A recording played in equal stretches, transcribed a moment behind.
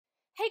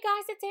Hey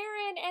guys, it's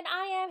Erin, and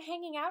I am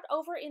hanging out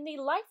over in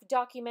the Life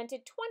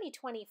Documented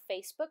 2020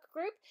 Facebook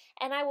group,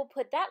 and I will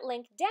put that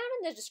link down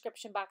in the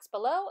description box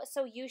below,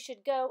 so you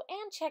should go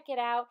and check it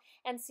out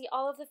and see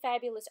all of the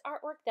fabulous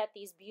artwork that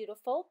these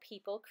beautiful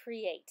people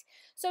create.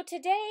 So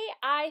today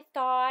I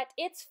thought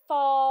it's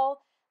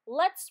fall,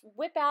 let's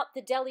whip out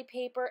the deli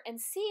paper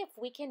and see if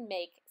we can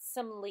make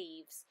some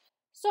leaves.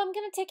 So I'm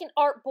going to take an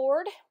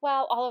artboard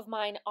while all of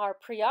mine are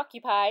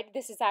preoccupied.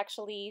 This is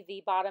actually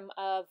the bottom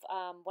of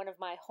one of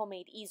my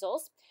homemade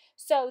easels.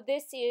 So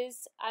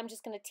I'm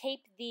just going to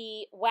tape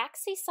the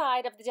waxy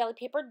side of the deli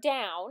paper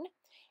down,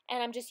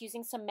 and I'm just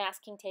using some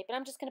masking tape. And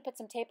I'm just going to put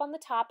some tape on the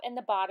top and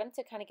the bottom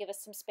to kind of give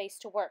us some space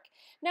to work.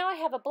 Now I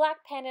have a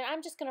black pen, and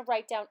I'm just going to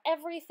write down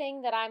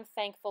everything that I'm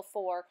thankful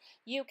for.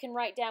 You can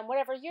write down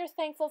whatever you're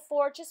thankful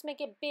for. Just make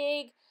it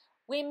big,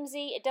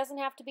 whimsy. It doesn't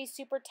have to be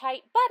super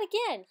tight, but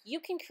again, you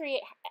can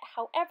create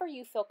however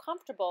you feel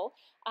comfortable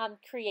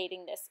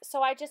creating this.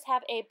 So I just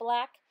have a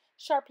black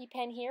Sharpie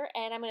pen here,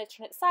 and I'm going to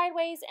turn it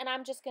sideways, and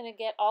I'm just going to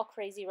get all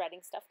crazy writing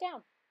stuff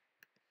down.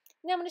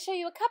 Now I'm going to show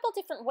you a couple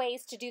different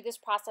ways to do this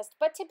process,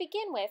 but to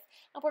begin with,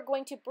 we're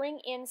going to bring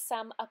in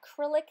some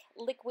acrylic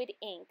liquid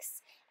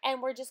inks,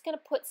 and we're just going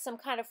to put some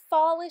kind of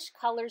fallish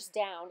colors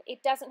down.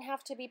 It doesn't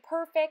have to be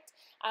perfect.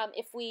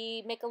 If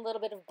we make a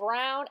little bit of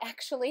brown,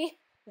 actually,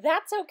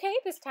 that's okay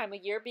this time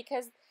of year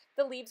because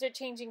the leaves are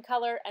changing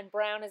color and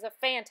brown is a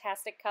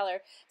fantastic color.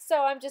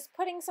 So I'm just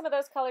putting some of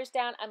those colors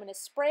down. I'm going to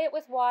spray it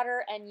with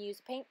water and use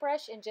a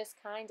paintbrush and just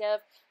kind of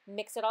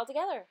mix it all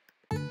together.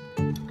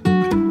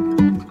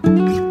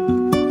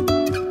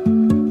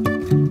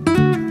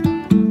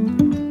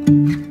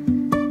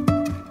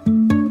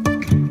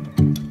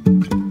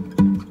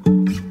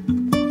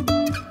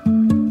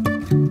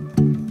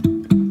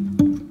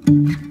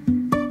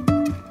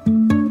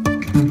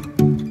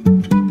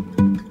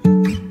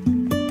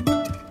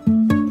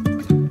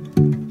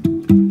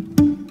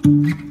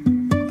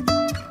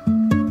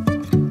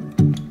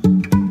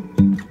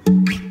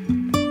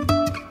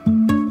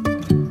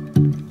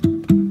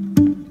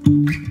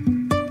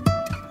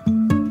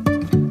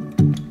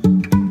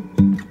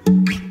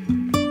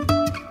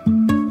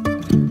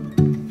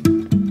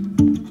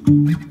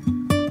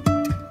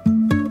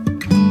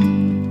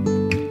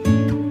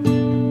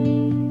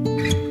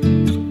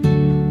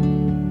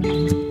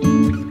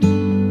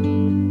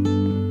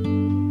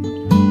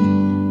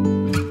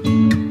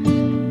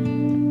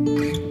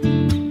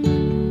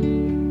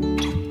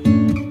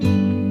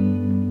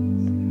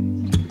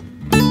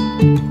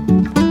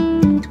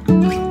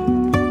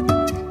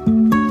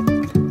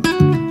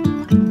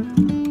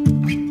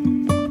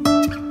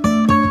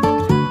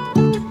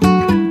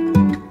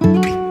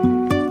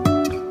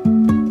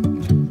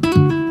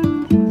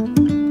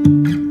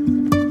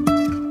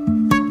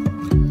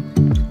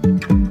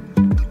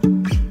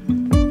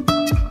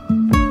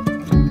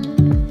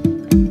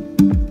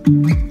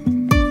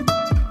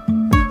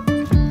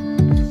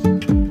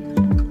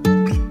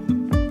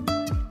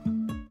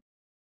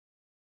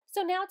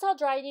 So now it's all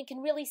dry, and you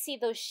can really see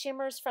those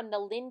shimmers from the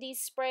Lindy's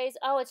sprays.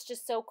 Oh, it's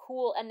just so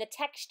cool. And the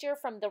texture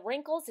from the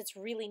wrinkles, it's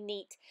really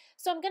neat.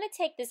 So I'm going to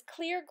take this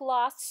clear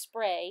gloss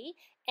spray,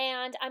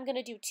 and I'm going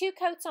to do 2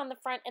 coats on the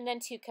front and then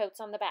 2 coats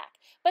on the back.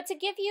 But to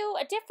give you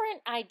a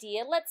different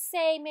idea, let's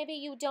say maybe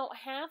you don't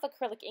have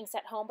acrylic inks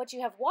at home, but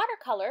you have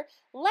watercolor.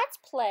 Let's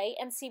play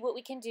and see what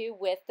we can do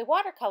with the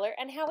watercolor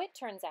and how it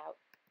turns out.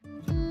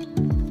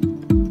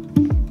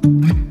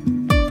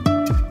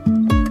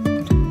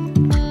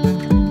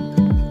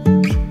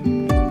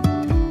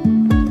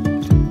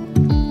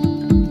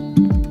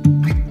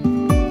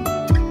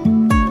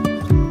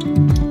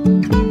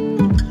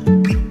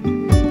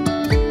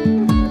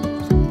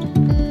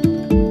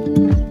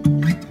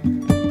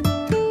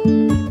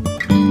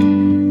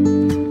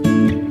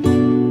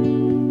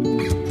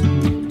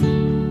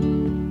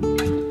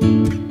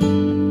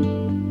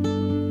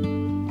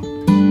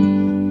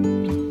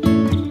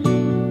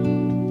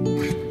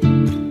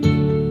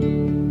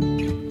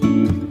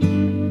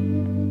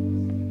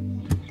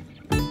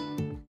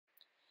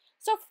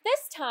 So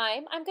this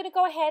time, I'm going to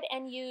go ahead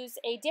and use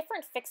a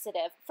different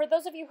fixative. For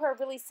those of you who are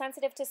really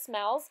sensitive to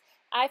smells,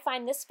 I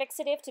find this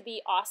fixative to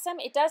be awesome.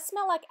 It does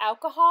smell like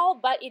alcohol,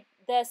 but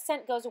the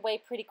scent goes away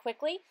pretty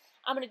quickly.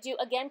 I'm going to do,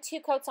 again, 2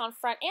 coats on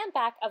front and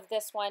back of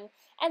this one.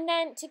 And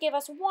then to give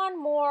us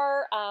one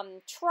more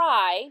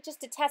try, just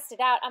to test it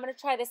out, I'm going to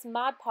try this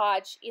Mod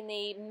Podge in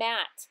the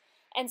matte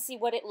and see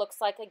what it looks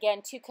like.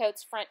 Again, 2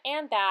 coats front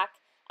and back,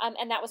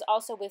 and that was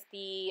also with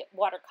the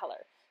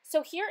watercolor.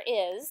 So here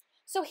is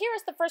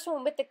the first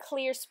one with the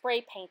clear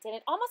spray paint, and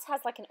it almost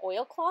has like an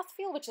oilcloth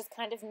feel, which is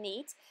kind of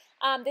neat.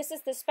 This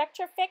is the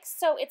Spectra Fix,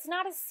 so it's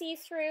not as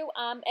see-through,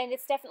 and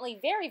it's definitely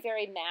very,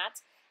 very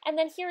matte. And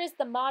then here is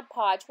the Mod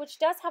Podge, which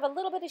does have a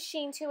little bit of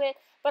sheen to it,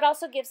 but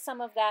also gives some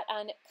of that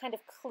kind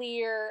of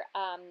clear,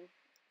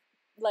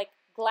 like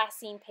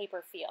glassine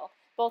paper feel.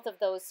 Both of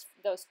those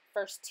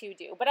first 2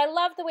 do. But I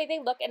love the way they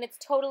look, and it's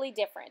totally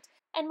different.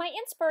 And my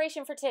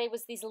inspiration for today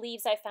was these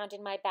leaves I found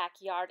in my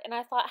backyard, and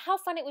I thought how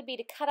fun it would be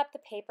to cut up the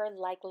paper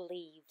like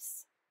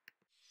leaves.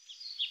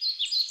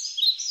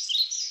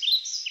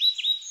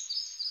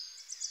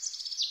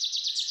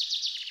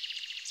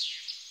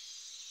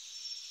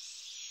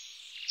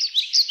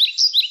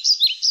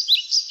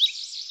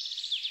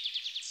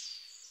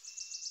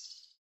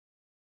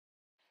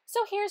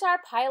 here's our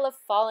pile of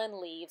fallen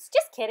leaves.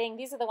 Just kidding,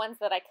 these are the ones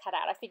that I cut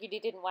out. I figured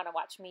you didn't want to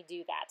watch me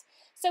do that.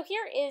 So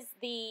here is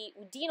the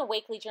Dina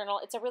Wakley journal.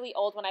 It's a really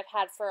old one I've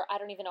had for I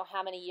don't even know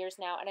how many years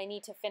now, and I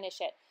need to finish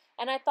it.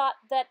 And I thought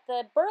that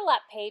the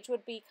burlap page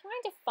would be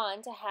kind of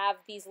fun to have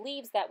these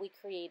leaves that we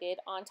created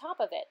on top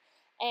of it.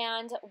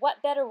 And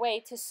what better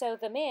way to sew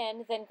them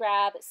in than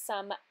grab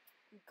some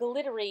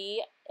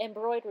glittery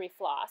embroidery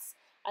floss.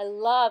 I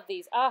love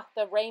these. Oh,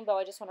 the rainbow.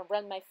 I just want to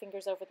run my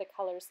fingers over the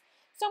colors.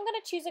 So I'm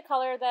going to choose a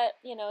color that,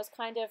 you know, is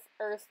kind of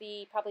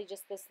earthy, probably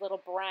just this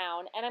little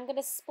brown, and I'm going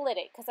to split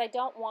it because I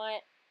don't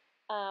want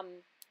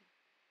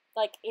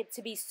like it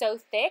to be so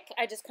thick.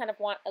 I just kind of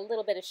want a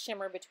little bit of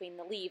shimmer between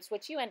the leaves,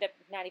 which you end up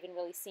not even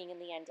really seeing in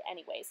the end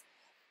anyways.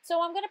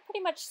 So I'm going to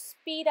pretty much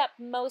speed up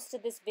most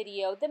of this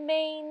video. The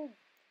main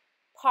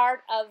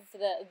part of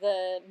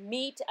the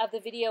meat of the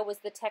video was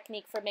the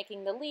technique for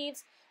making the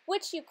leaves,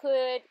 which you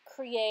could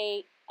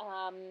create,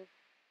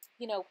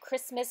 you know,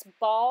 Christmas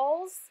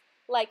balls,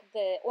 like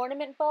the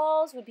ornament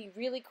balls would be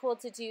really cool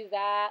to do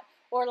that,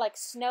 or like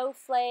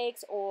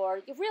snowflakes,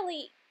 or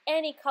really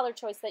any color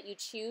choice that you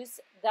choose.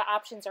 The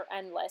options are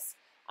endless,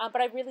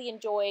 but I really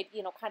enjoyed,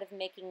 you know, kind of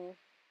making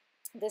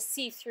the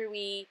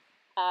see-through-y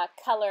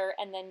color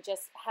and then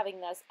just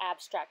having those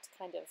abstract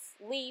kind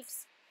of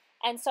leaves.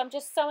 And so I'm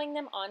just sewing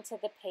them onto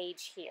the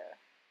page here.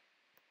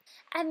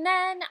 And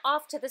then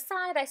off to the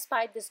side, I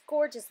spied this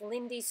gorgeous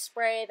Lindy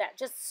spray that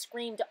just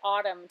screamed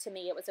autumn to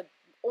me. It was a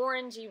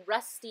orangey,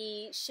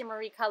 rusty,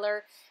 shimmery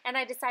color, and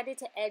I decided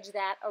to edge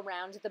that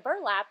around the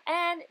burlap,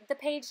 and the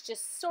page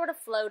just sort of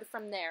flowed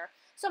from there.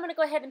 So I'm going to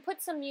go ahead and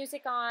put some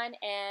music on,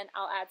 and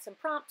I'll add some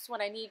prompts when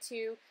I need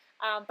to.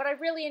 But I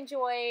really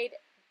enjoyed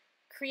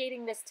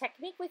creating this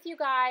technique with you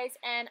guys,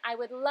 and I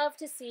would love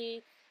to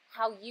see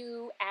how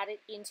you add it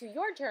into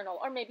your journal,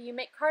 or maybe you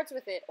make cards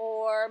with it,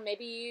 or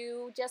maybe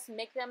you just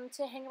make them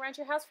to hang around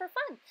your house for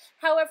fun.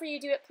 However you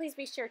do it, please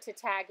be sure to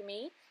tag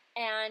me,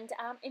 and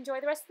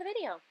enjoy the rest of the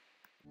video.